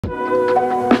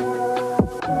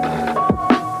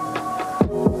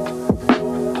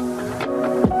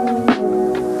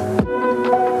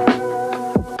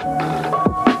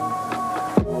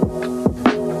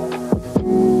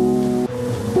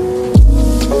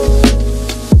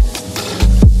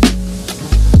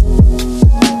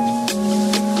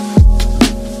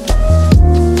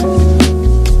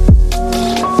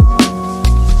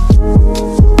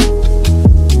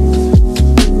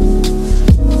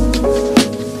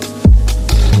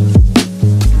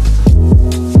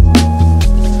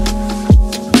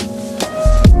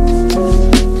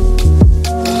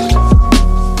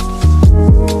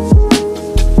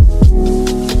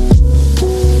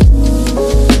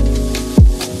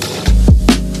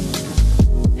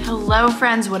Hello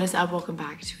friends, what is up? Welcome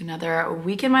back to another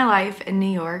week in my life in New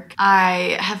York.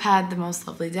 I have had the most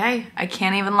lovely day. I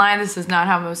can't even lie, this is not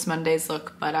how most Mondays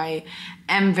look, but I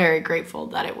am very grateful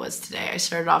that it was today. I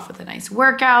started off with a nice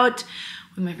workout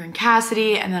with my friend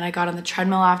Cassidy, and then I got on the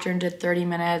treadmill after and did 30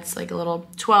 minutes, like a little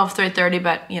 12, 3:30,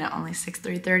 but you know, only 6,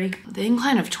 3:30. The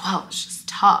incline of 12 is just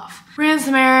tough. Ran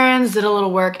some errands, did a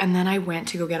little work, and then I went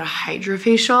to go get a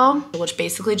hydrofacial, which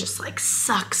basically just like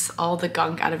sucks all the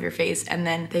gunk out of your face, and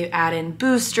then they add in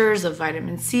boosters of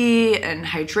vitamin C and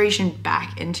hydration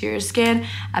back into your skin.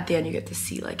 At the end, you get to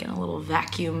see, like in a little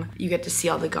vacuum, you get to see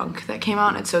all the gunk that came out,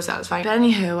 and it's so satisfying. But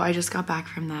anywho, I just got back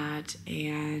from that,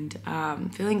 and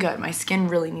feeling good. My skin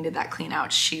really needed that clean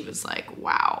out. She was like,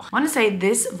 wow. I want to say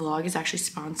this vlog is actually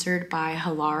sponsored by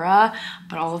Halara,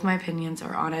 but all of my opinions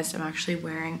are honest. I'm actually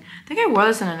wearing, I think I wore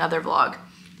this in another vlog,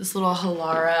 this little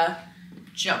Halara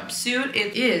jumpsuit.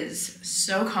 It is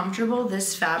so comfortable.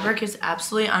 This fabric is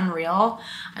absolutely unreal.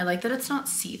 I like that it's not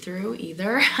see-through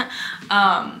either.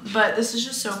 But this is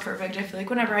just so perfect. I feel like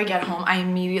whenever I get home, I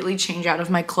immediately change out of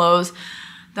my clothes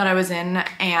that I was in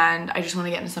and I just want to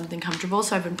get into something comfortable,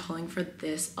 so I've been pulling for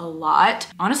this a lot.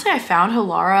 Honestly, I found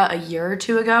Halara a year or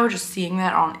two ago, just seeing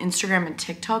that on Instagram and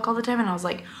TikTok all the time, and I was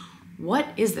like, what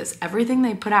is this? Everything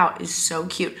they put out is so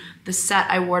cute. The set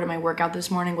I wore to my workout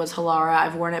this morning was Halara.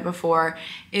 I've worn it before.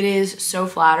 It is so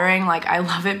flattering. Like, I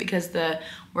love it because the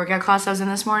workout class I was in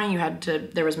this morning,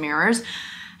 there was mirrors.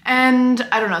 And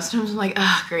I don't know, sometimes I'm like,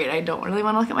 oh, great, I don't really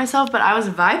want to look at myself, but I was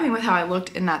vibing with how I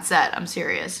looked in that set. I'm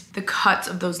serious. The cuts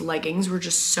of those leggings were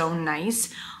just so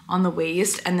nice on the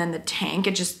waist, and then the tank,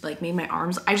 it just like made my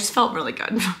arms, I just felt really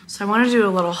good. So I wanted to do a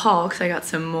little haul because I got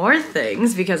some more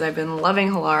things because I've been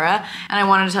loving Halara, and I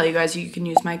wanted to tell you guys you can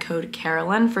use my code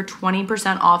Carolyn for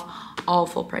 20% off all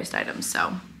full priced items.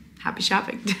 So happy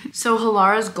shopping. So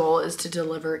Halara's goal is to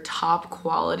deliver top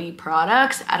quality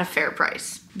products at a fair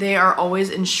price. They are always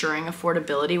ensuring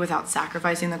affordability without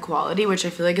sacrificing the quality, which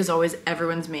I feel like is always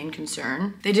everyone's main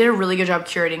concern. They did a really good job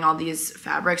curating all these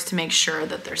fabrics to make sure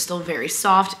that they're still very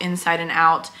soft inside and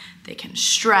out, they can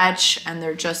stretch, and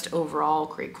they're just overall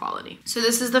great quality. So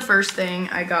this is the first thing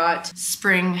I got.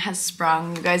 Spring has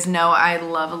sprung. You guys know I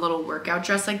love a little workout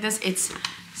dress like this. It's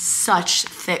such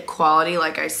thick quality.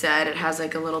 Like I said, it has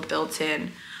like a little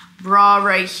built-in bra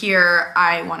right here.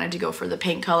 I wanted to go for the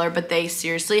pink color, but they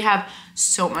seriously have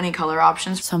so many color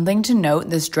options. Something to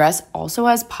note, this dress also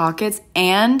has pockets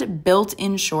and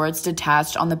built-in shorts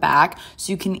detached on the back,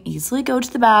 so you can easily go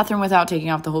to the bathroom without taking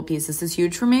off the whole piece. This is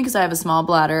huge for me because I have a small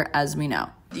bladder, as we know.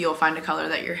 You'll find a color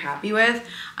that you're happy with.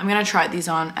 I'm gonna try these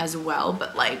on as well,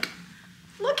 but like,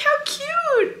 look how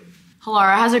cute.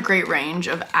 Halara has a great range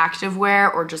of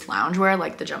activewear or just loungewear,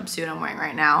 like the jumpsuit I'm wearing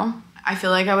right now. I feel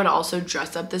like I would also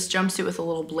dress up this jumpsuit with a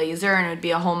little blazer and it would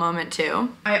be a whole moment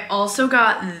too. I also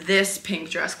got this pink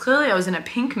dress. Clearly I was in a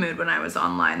pink mood when I was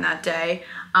online that day.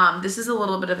 This is a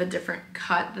little bit of a different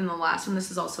cut than the last one. This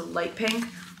is also light pink.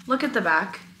 Look at the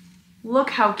back.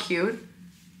 Look how cute.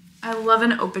 I love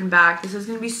an open back. This is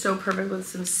gonna be so perfect with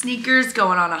some sneakers,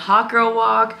 going on a hot girl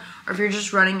walk, or if you're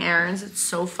just running errands, it's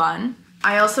so fun.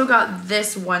 I also got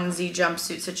this onesie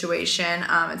jumpsuit situation.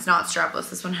 It's not strapless.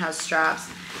 This one has straps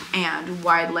and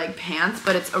wide leg pants,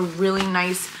 but it's a really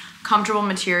nice, comfortable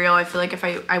material. I feel like if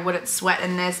I wouldn't sweat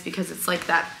in this because it's like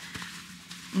that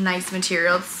nice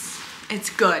material.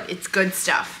 It's good. It's good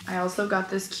stuff. I also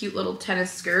got this cute little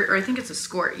tennis skirt, or I think it's a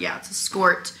skirt. Yeah, it's a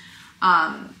skirt.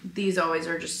 These always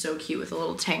are just so cute with a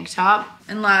little tank top.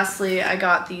 And lastly, I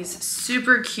got these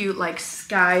super cute, like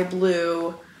sky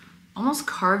blue, almost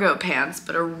cargo pants,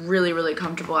 but a really, really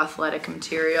comfortable athletic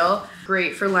material.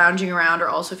 Great for lounging around, or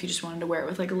also if you just wanted to wear it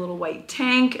with like a little white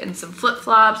tank and some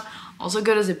flip-flops. Also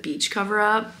good as a beach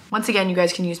cover-up. Once again, you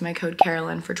guys can use my code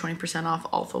Carolyn for 20% off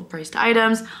all full-priced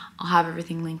items. I'll have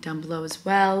everything linked down below as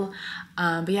well.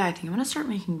 But yeah, I think I'm gonna start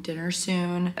making dinner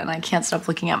soon, and I can't stop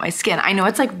looking at my skin. I know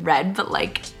it's like red, but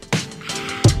like,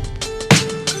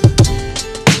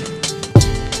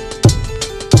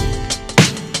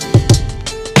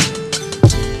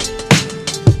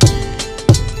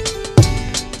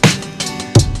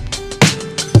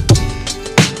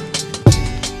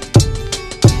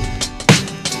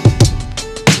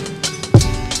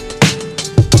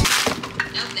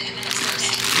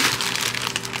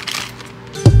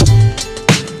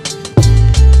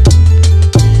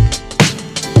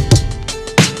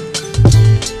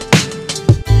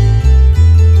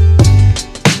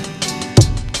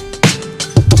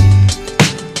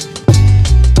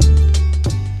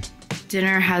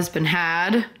 dinner has been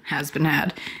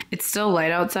had. It's still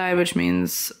light outside, which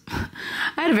means I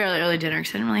had a very early dinner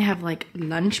because I didn't really have like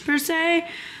lunch per se.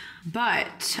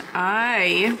 But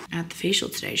at the facial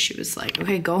today, she was like,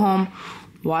 okay, go home,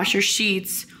 wash your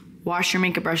sheets, wash your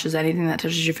makeup brushes, anything that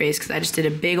touches your face, because I just did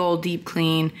a big old deep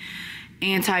clean,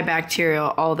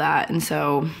 antibacterial, all that. And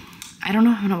so I don't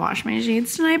know if I'm gonna wash my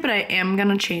sheets tonight, but I am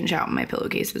gonna change out my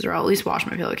pillowcases, or I'll at least wash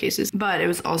my pillowcases. But it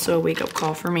was also a wake-up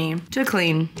call for me to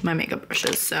clean my makeup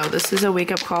brushes. So this is a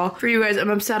wake-up call for you guys.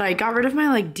 I'm upset I got rid of my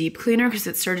like deep cleaner because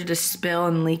it started to spill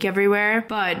and leak everywhere.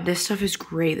 But this stuff is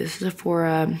great. This is for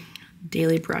a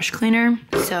daily brush cleaner.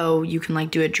 So you can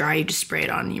like do it dry, you just spray it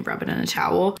on and you rub it in a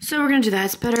towel. So we're gonna do that.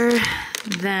 It's better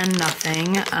than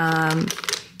nothing.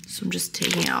 So I'm just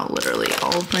taking out literally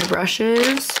all of my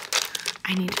brushes.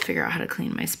 I need to figure out how to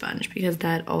clean my sponge because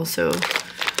that also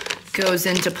goes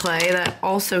into play. That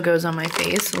also goes on my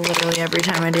face literally every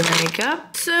time I do my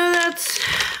makeup. So that's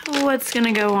what's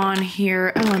gonna go on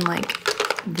here. Oh, and like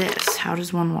this. How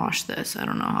does one wash this? I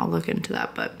don't know. I'll look into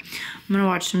that, but I'm gonna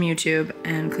watch some YouTube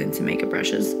and clean some makeup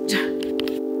brushes.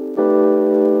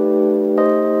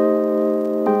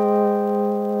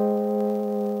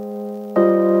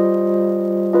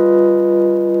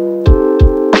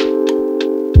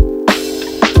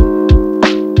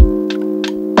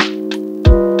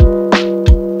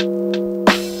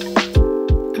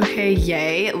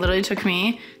 Yay, it literally took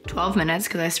me 12 minutes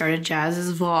because I started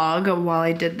Jazz's vlog while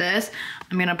I did this.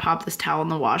 I'm gonna pop this towel in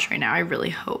the wash right now. I really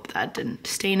hope that didn't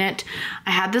stain it.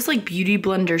 I had this like beauty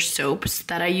blender soaps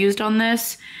that I used on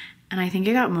this, and I think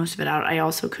I got most of it out. I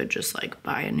also could just like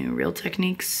buy a new Real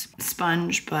Techniques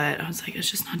sponge, but I was like,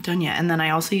 it's just not done yet. And then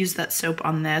I also used that soap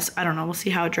on this. I don't know, we'll see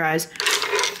how it dries.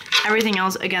 Everything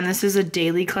else, again, this is a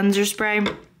daily cleanser spray.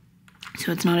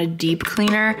 So it's not a deep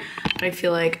cleaner, but I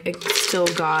feel like it still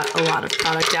got a lot of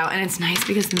product out. And it's nice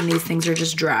because then these things are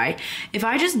just dry. If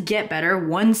I just get better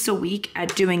once a week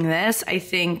at doing this, I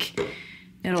think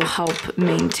it'll help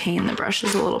maintain the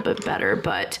brushes a little bit better.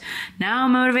 But now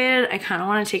I'm motivated. I kind of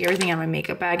want to take everything out of my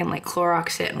makeup bag and like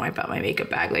Clorox it and wipe out my makeup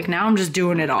bag. Like now I'm just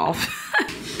doing it all.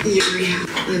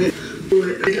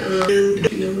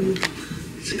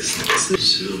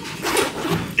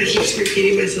 It's just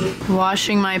repeating myself.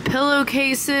 Washing my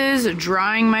pillowcases,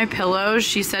 drying my pillows.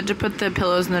 She said to put the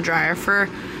pillows in the dryer for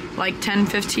like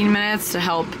 10-15 minutes to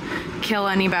help kill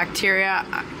any bacteria.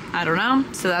 I don't know.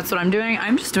 So that's what I'm doing.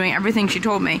 I'm just doing everything she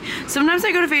told me. Sometimes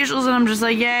I go to facials and I'm just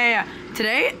like, yeah.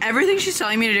 Today, everything she's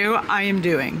telling me to do, I am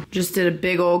doing. Just did a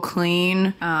big old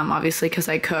clean. Obviously, because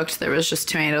I cooked, there was just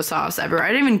tomato sauce everywhere.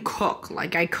 I didn't even cook.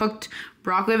 Like, I cooked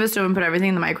broccoli over the stove and put everything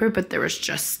in the microwave, but there was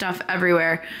just stuff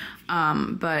everywhere.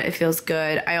 But it feels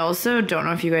good. I also don't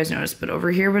know if you guys noticed, but over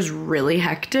here was really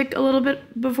hectic a little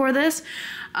bit before this.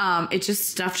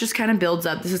 Stuff just kind of builds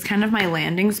up. This is kind of my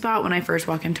landing spot when I first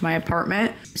walk into my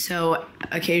apartment. So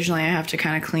occasionally I have to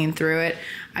kind of clean through it.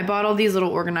 I bought all these little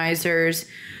organizers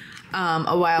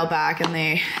a while back, and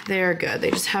they are good.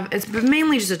 They just have, it's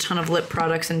mainly just a ton of lip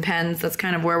products and pens. That's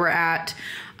kind of where we're at.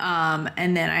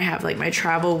 And then I have like my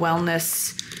travel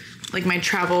wellness, like my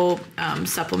travel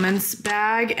supplements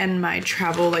bag and my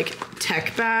travel like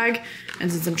tech bag. And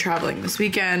since I'm traveling this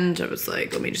weekend, I was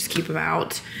like, let me just keep them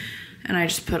out. And I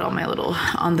just put all my little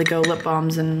on-the-go lip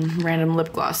balms and random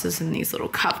lip glosses in these little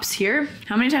cups here.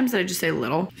 How many times did I just say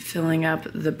little? Filling up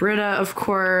the Brita, of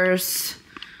course.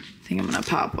 I think I'm gonna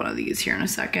pop one of these here in a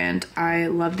second. I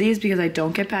love these because I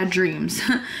don't get bad dreams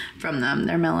from them.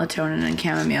 They're melatonin and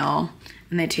chamomile,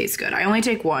 and they taste good. I only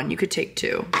take one. You could take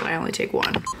two, but I only take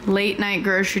one. Late night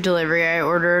grocery delivery. I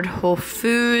ordered Whole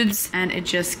Foods and it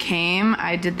just came.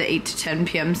 I did the 8 to 10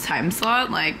 p.m. time slot.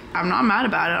 Like, I'm not mad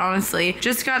about it, honestly.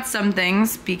 Just got some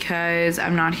things because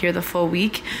I'm not here the full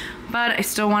week, but I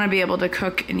still want to be able to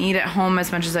cook and eat at home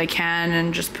as much as I can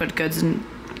and just put good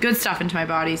stuff into my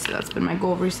body, so that's been my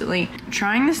goal recently. I'm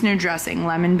trying this new dressing,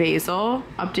 lemon basil.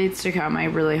 Updates to come. I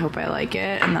really hope I like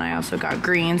it. And then I also got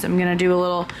greens. I'm gonna do a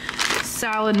little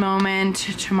salad moment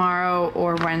tomorrow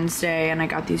or Wednesday, and I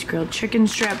got these grilled chicken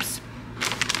strips.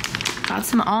 Got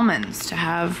some almonds to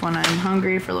have when I'm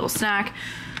hungry for a little snack.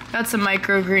 Got some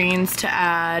microgreens to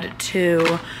add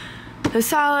to the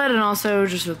salad, and also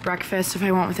just with breakfast if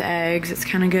I want with eggs. It's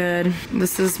kind of good.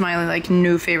 This is my like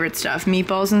new favorite stuff,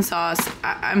 meatballs and sauce.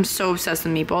 I'm so obsessed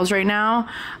with meatballs right now.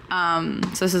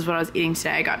 So this is what I was eating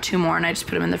today. I got 2 more and I just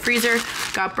put them in the freezer.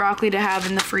 Got broccoli to have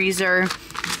in the freezer,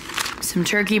 some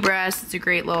turkey breast. It's a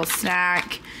great little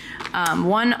snack.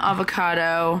 1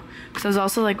 avocado, because I was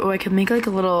also like, oh, I could make like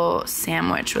a little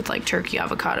sandwich with like turkey,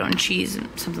 avocado, and cheese and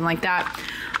something like that.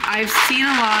 I've seen a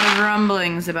lot of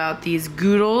rumblings about these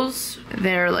goodles.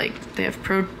 They're like, they have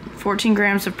 14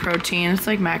 grams of protein. It's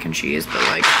like mac and cheese, but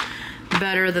like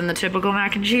better than the typical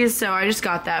mac and cheese, so I just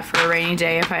got that for a rainy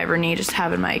day if I ever need just to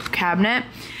have in my cabinet.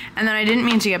 And then I didn't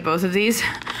mean to get both of these,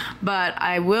 but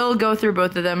I will go through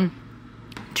both of them.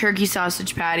 Turkey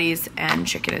sausage patties and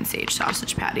chicken and sage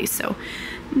sausage patties. So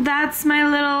that's my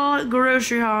little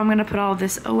grocery haul. I'm gonna put all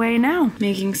this away now.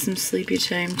 Making some sleepy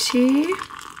time tea.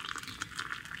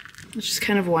 It just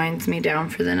kind of winds me down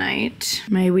for the night.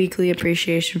 My weekly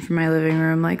appreciation for my living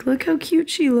room. Like, look how cute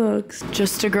she looks.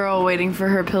 Just a girl waiting for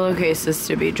her pillowcases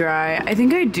to be dry. I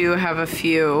think I do have a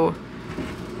few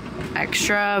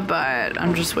extra, but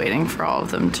I'm just waiting for all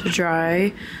of them to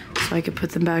dry so I can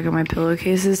put them back on my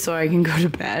pillowcases so I can go to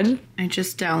bed. I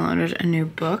just downloaded a new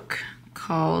book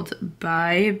called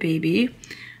Bye Baby.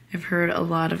 I've heard a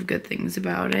lot of good things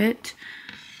about it,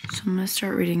 so I'm gonna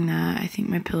start reading that. I think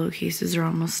my pillowcases are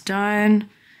almost done.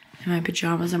 In my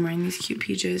pajamas, I'm wearing these cute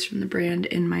PJs from the brand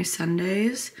in my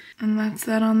Sundays. And that's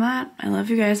that on that. I love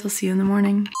you guys. I'll see you in the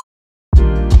morning.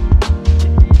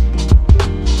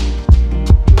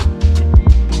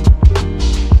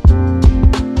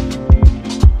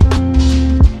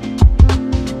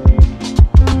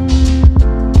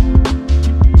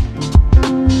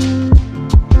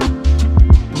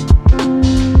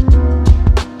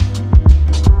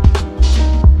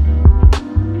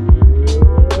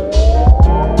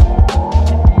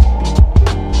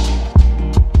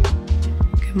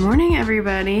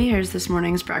 Everybody, here's this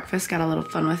morning's breakfast. Got a little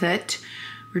fun with it.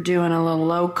 We're doing a little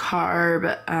low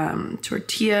carb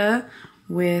tortilla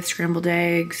with scrambled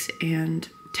eggs and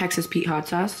Texas Pete hot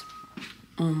sauce,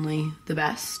 only the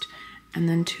best, and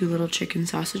then 2 little chicken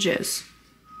sausages.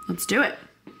 Let's do it.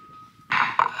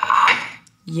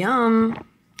 Yum.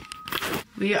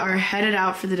 We are headed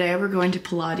out for the day. We're going to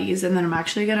Pilates, and then I'm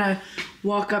actually gonna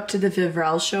walk up to the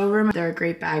Vivrel showroom. They're a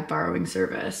great bag borrowing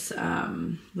service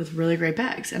with really great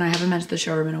bags, and I haven't been to the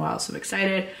showroom in a while, so I'm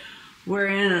excited. We're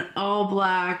in all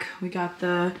black. We got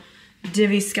the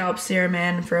Divi scalp serum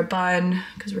in for a bun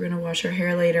because we're gonna wash our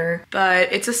hair later.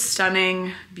 But it's a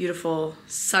stunning, beautiful,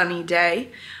 sunny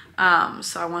day,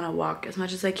 so I want to walk as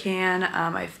much as I can.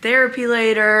 I have therapy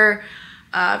later.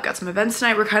 I've got some events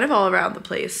tonight. We're kind of all around the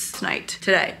place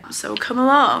today. So come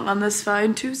along on this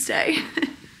fine Tuesday.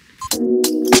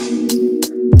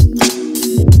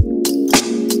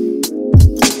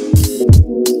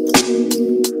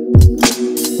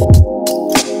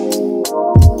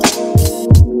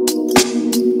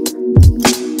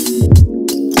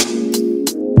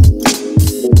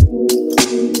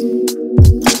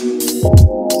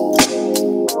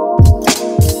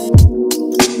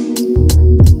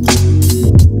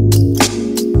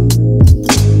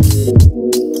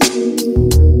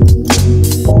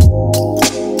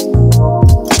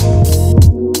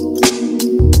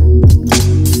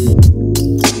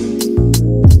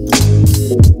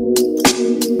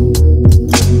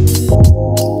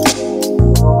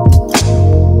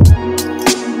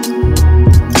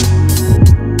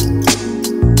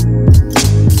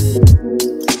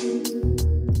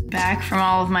 From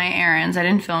all of my errands. I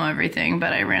didn't film everything,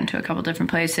 but I ran to a couple different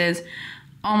places.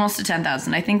 Almost to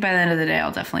 10,000. I think by the end of the day,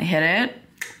 I'll definitely hit it.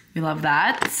 We love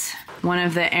that. One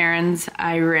of the errands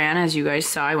I ran, as you guys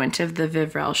saw, I went to the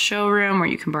Vivrel showroom where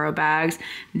you can borrow bags.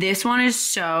 This one is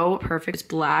so perfect. It's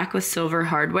black with silver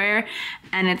hardware,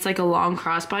 and it's like a long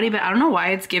crossbody, but I don't know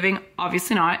why it's giving,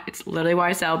 obviously not, it's literally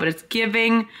YSL, but it's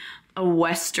giving a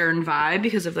Western vibe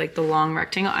because of like the long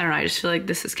rectangle. I don't know, I just feel like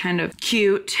this is kind of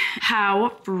cute.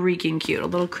 How freaking cute. A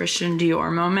little Christian Dior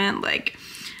moment. Like,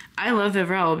 I love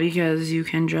Vivrel because you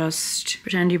can just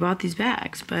pretend you bought these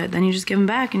bags, but then you just give them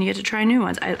back and you get to try new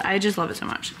ones. I just love it so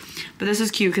much. But this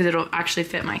is cute because it'll actually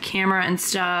fit my camera and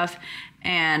stuff,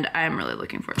 and I'm really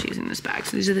looking forward to using this bag.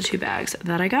 So these are the 2 bags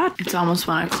that I got. It's almost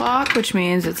 1 o'clock, which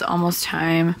means it's almost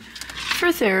time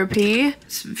for therapy.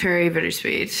 It's very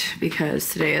bittersweet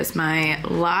because today is my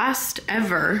last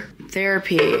ever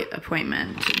therapy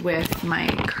appointment with my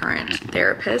current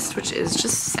therapist, which is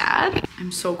just sad.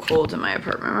 I'm so cold in my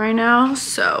apartment right now,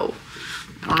 so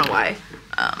I don't know why.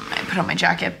 I put on my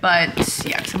jacket, but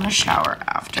yeah, because I'm gonna shower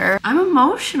after. I'm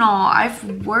emotional.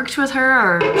 I've worked with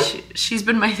her, or she's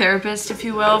been my therapist, if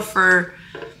you will,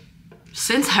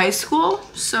 since high school.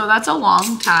 So that's a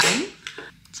long time.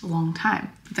 It's a long time.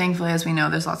 Thankfully, as we know,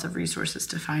 there's lots of resources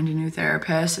to find a new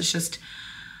therapist. It's just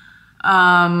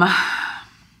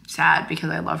sad because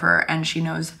I love her and she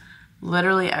knows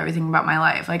literally everything about my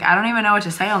life. Like, I don't even know what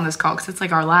to say on this call because it's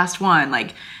like our last one.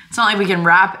 Like, it's not like we can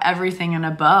wrap everything in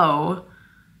a bow.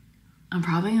 I'm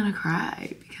probably gonna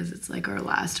cry because it's like our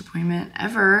last appointment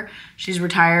ever. She's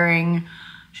retiring.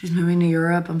 She's moving to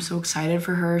Europe. I'm so excited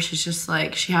for her. She's just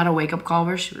like, she had a wake-up call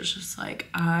where she was just like,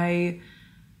 I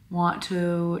want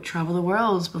to travel the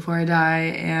world before I die,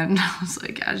 and I was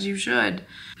like, as you should.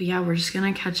 But yeah, we're just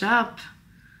gonna catch up,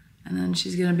 and then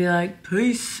she's gonna be like,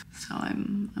 peace. So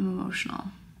I'm emotional,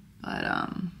 but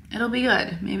it'll be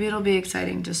good. Maybe it'll be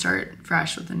exciting to start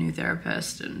fresh with a new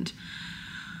therapist, and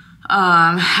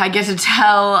I get to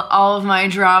tell all of my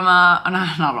drama,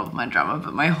 not all of my drama,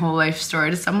 but my whole life story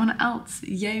to someone else.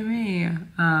 Yay me.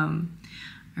 All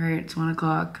right, it's 1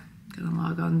 o'clock. Gonna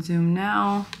log on Zoom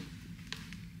now.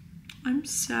 I'm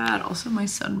sad. Also, my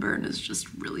sunburn is just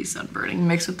really sunburning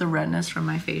mixed with the redness from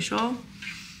my facial.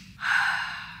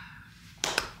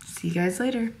 See you guys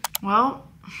later. Well,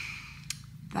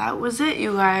 that was it,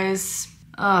 you guys.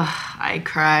 Ugh, I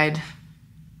cried.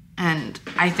 And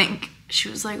I think she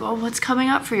was like, well, what's coming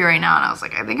up for you right now? And I was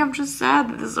like, I think I'm just sad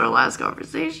that this is our last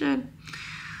conversation.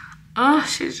 Oh,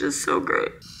 she's just so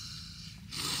great.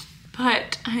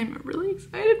 But I'm really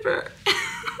excited for her.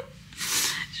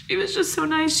 She was just so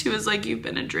nice. She was like, you've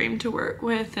been a dream to work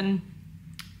with, and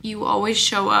you always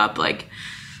show up like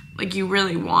you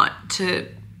really want to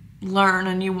learn,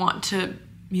 and you want to,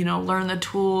 you know, learn the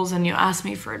tools, and you ask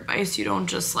me for advice. You don't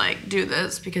just like do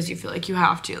this because you feel like you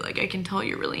have to. Like, I can tell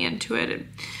you're really into it. And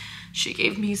she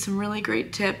gave me some really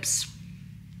great tips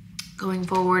going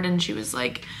forward, and she was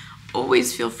like,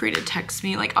 always feel free to text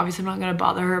me. Like, obviously I'm not gonna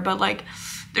bother her, but like,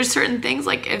 there's certain things,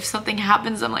 like if something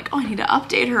happens, I'm like, oh, I need to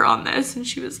update her on this. And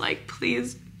she was like,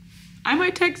 please, I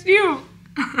might text you.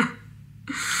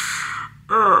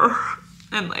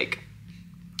 And like,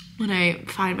 when I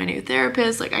find my new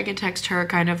therapist, like I can text her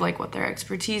kind of like what their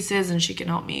expertise is, and she can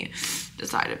help me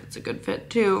decide if it's a good fit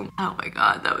too. Oh my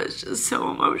God, that was just so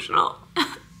emotional.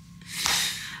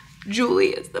 Julie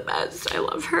is the best. I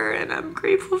love her, and I'm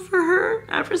grateful for her.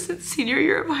 Ever since senior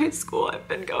year of high school, I've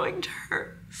been going to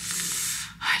her.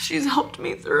 She's helped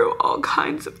me through all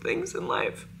kinds of things in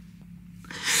life.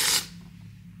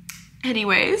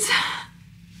 Anyways,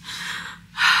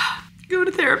 go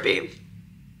to therapy.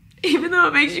 Even though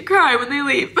it makes you cry when they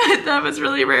leave, but that was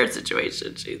really a rare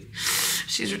situation.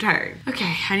 She's retiring.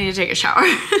 Okay, I need to take a shower.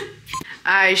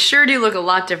 I sure do look a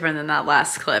lot different than that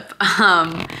last clip.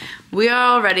 We are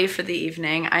all ready for the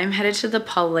evening. I'm headed to the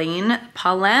Pauline,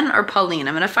 I'm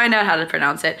gonna find out how to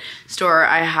pronounce it, store.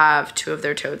 I have 2 of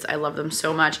their totes. I love them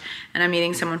so much. And I'm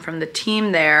meeting someone from the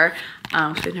team there,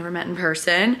 because we've never met in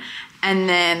person. And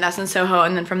then that's in Soho.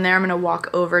 And then from there, I'm gonna walk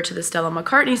over to the Stella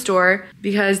McCartney store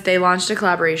because they launched a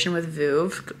collaboration with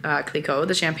Veuve Clicquot,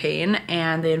 the champagne,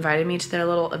 and they invited me to their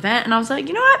little event. And I was like,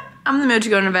 you know what? I'm in the mood to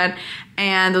go to an event.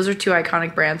 And those are 2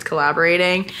 iconic brands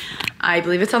collaborating. I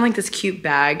believe it's on like this cute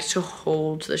bag to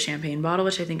hold the champagne bottle,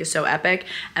 which I think is so epic.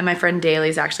 And my friend Daly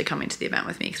is actually coming to the event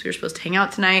with me because we were supposed to hang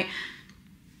out tonight.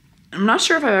 I'm not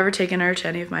sure if I've ever taken her to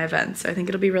any of my events, so I think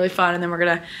it'll be really fun. And then we're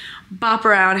gonna bop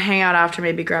around, hang out after,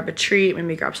 maybe grab a treat,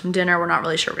 maybe grab some dinner. We're not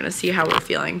really sure. We're gonna see how we're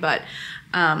feeling, but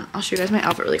I'll show you guys my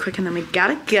outfit really quick and then we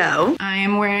gotta go. I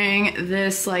am wearing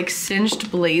this like cinched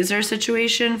blazer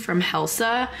situation from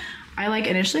Helsa. I like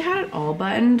initially had it all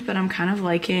buttoned, but I'm kind of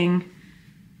liking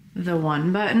the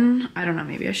 1 button. I don't know,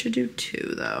 maybe I should do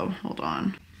 2 though. Hold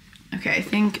on. Okay, I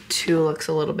think 2 looks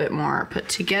a little bit more put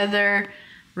together.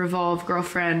 Revolve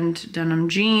Girlfriend denim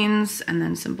jeans, and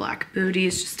then some black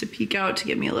booties just to peek out to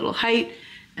give me a little height.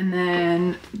 And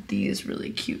then these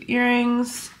really cute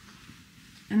earrings.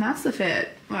 And that's the fit.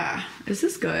 Wow, is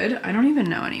this good? I don't even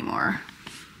know anymore.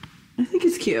 I think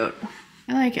it's cute.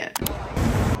 I like it.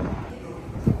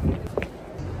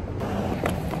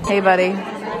 Hey buddy.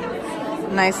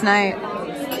 Nice night.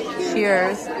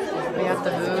 Cheers. We got the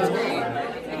Veuve.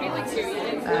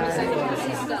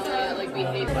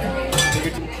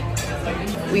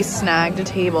 We snagged a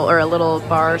table or a little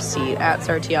bar seat at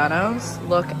Sartiano's.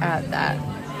 Look at that.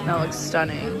 That looks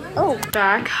stunning. Oh,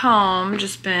 back home,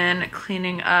 just been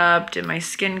cleaning up, did my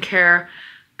skincare,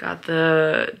 got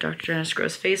the Dr. Dennis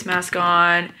Gross face mask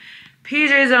on,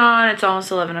 PJs on, it's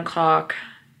almost 11 o'clock.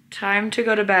 Time to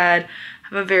go to bed.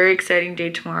 Have a very exciting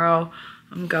day tomorrow.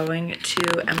 I'm going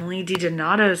to Emily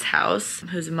DiDonato's house,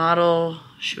 who's a model.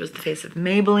 She was the face of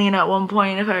Maybelline at one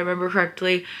point, if I remember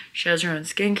correctly. She has her own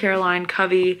skincare line,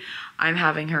 Covey. I'm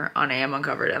having her on AM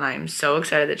Uncovered, and I am so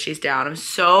excited that she's down. I'm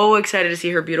so excited to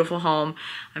see her beautiful home.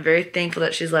 I'm very thankful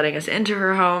that she's letting us into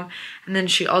her home. And then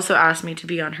she also asked me to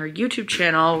be on her YouTube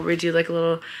channel where we do like a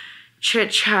little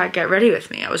chit chat, get ready with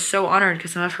me. I was so honored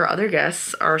because some of her other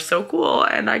guests are so cool,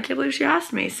 and I can't believe she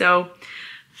asked me. So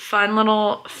fun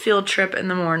little field trip in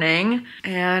the morning.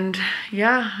 And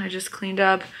yeah, I just cleaned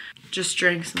up, just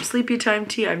drank some sleepy time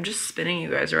tea. I'm just spinning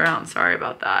you guys around, sorry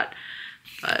about that.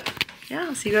 But yeah,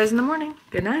 I'll see you guys in the morning.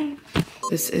 Good night.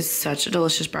 This is such a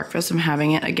delicious breakfast. I'm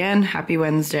having it again. Happy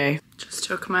Wednesday. Just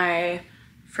took my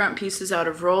front piece is out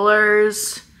of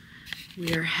rollers.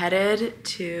 We are headed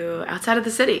to outside of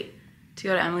the city to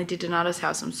go to Emily DiDonato's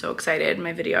house. I'm so excited.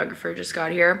 My videographer just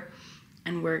got here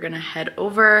and we're gonna head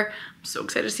over. I'm so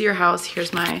excited to see your house.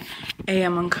 Here's my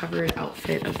AM Uncovered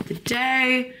outfit of the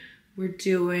day. We're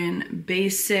doing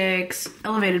basics,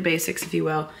 elevated basics, if you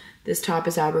will. This top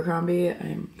is Abercrombie.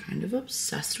 I'm kind of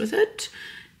obsessed with it.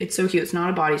 It's so cute. It's not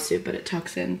a bodysuit, but it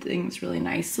tucks in things really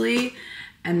nicely.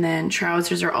 And then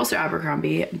trousers are also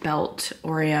Abercrombie, belt,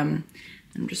 Orium.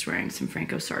 I'm just wearing some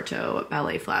Franco Sarto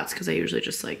ballet flats because I usually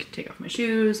just like take off my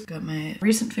shoes. Got my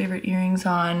recent favorite earrings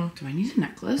on. Do I need a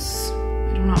necklace?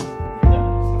 I don't know.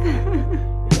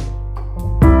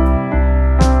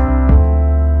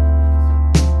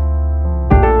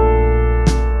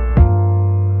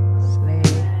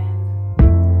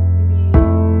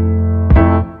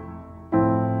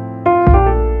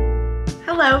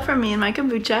 Hello from me and my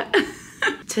kombucha.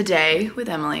 Today with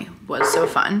Emily was so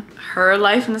fun. Her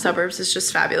life in the suburbs is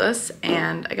just fabulous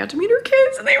and I got to meet her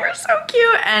kids and they were so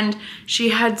cute and she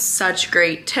had such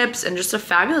great tips and just a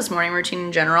fabulous morning routine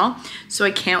in general. So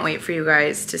I can't wait for you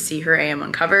guys to see her AM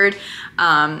Uncovered.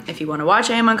 If you want to watch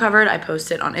AM Uncovered, I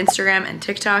post it on Instagram and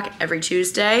TikTok every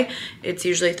Tuesday. It's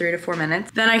usually 3 to 4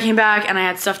 minutes. Then I came back and I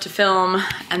had stuff to film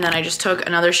and then I just took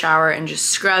another shower and just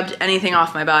scrubbed anything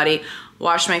off my body,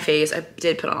 washed my face. I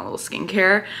did put on a little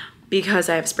skincare because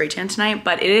I have spray tan tonight,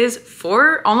 but it is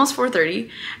almost 4:30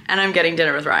 and I'm getting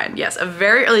dinner with Ryan. Yes, a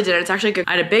very early dinner. It's actually good.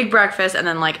 I had a big breakfast and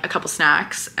then like a couple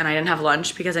snacks and I didn't have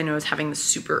lunch because I knew I was having the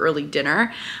super early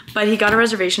dinner, but he got a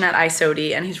reservation at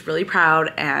ISODI and he's really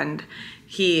proud and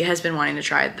he has been wanting to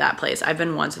try that place. I've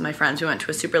been once with my friends. We went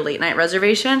to a super late night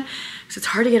reservation because it's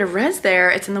hard to get a res there.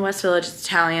 It's in the West Village, it's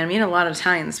Italian. I'm eating a lot of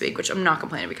Italian this week, which I'm not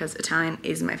complaining because Italian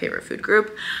is my favorite food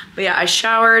group. But yeah, I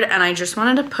showered and I just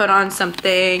wanted to put on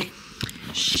something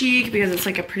chic because it's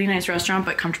like a pretty nice restaurant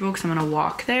but comfortable because I'm gonna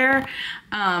walk there.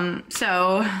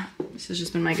 So this has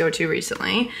just been my go-to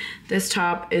recently. This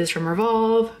top is from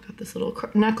Revolve. Got this little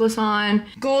necklace on,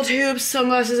 gold hoops,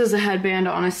 sunglasses as a headband,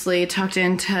 honestly tucked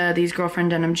into these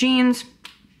girlfriend denim jeans,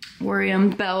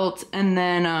 Orium belt, and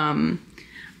then I'm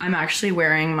actually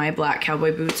wearing my black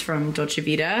cowboy boots from Dolce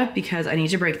Vita because I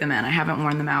need to break them in. I haven't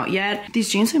worn them out yet. These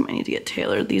jeans I might need to get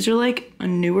tailored. These are like a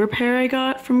newer pair I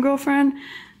got from Girlfriend.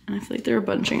 And I feel like they're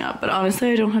bunching up, but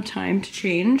honestly, I don't have time to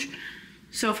change.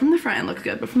 So from the front, it looks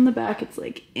good, but from the back, it's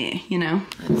like, you know?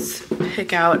 Let's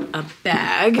pick out a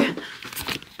bag.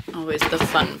 Always the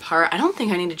fun part. I don't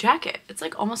think I need a jacket. It's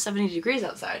like almost 70 degrees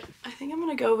outside. I think I'm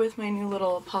gonna go with my new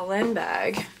little Paulin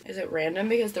bag. Is it random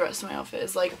because the rest of my outfit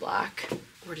is like black?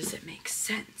 Or does it make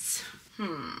sense? Or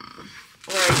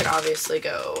I could obviously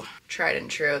go tried and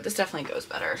true. This definitely goes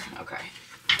better. Okay.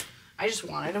 I just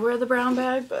wanted to wear the brown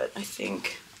bag, but I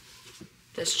think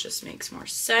this just makes more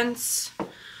sense.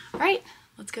 All right,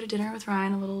 let's go to dinner with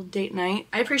Ryan, a little date night.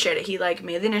 I appreciate it. He like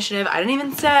made the initiative. I didn't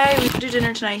even say we could do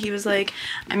dinner tonight. He was like,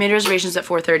 I made reservations at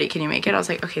 4:30. Can you make it? I was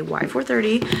like, okay, why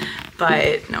 4:30?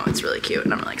 But no, it's really cute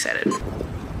and I'm really excited.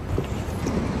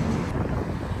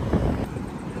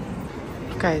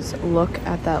 Guys, look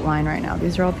at that line right now.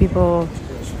 These are all people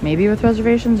maybe with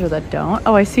reservations or that don't.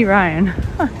 Oh, I see Ryan.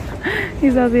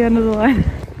 He's at the end of the line.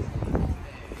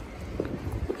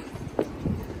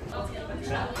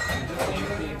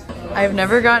 I've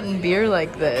never gotten beer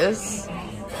like this.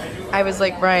 I was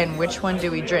like, Ryan, which one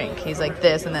do we drink? He's like,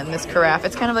 this and then this carafe.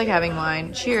 It's kind of like having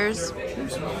wine. Cheers.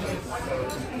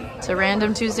 To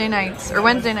random Tuesday nights or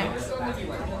Wednesday nights.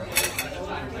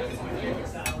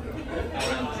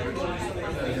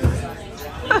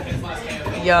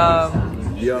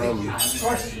 Yum. Yum.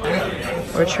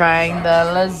 We're trying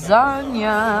the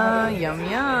lasagna. Yum,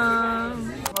 yum.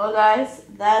 Well, guys,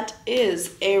 that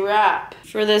is a wrap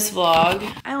for this vlog.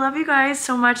 I love you guys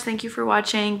so much. Thank you for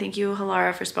watching. Thank you,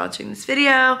 Halara, for sponsoring this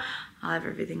video. I'll have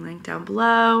everything linked down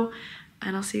below.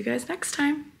 And I'll see you guys next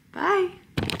time. Bye.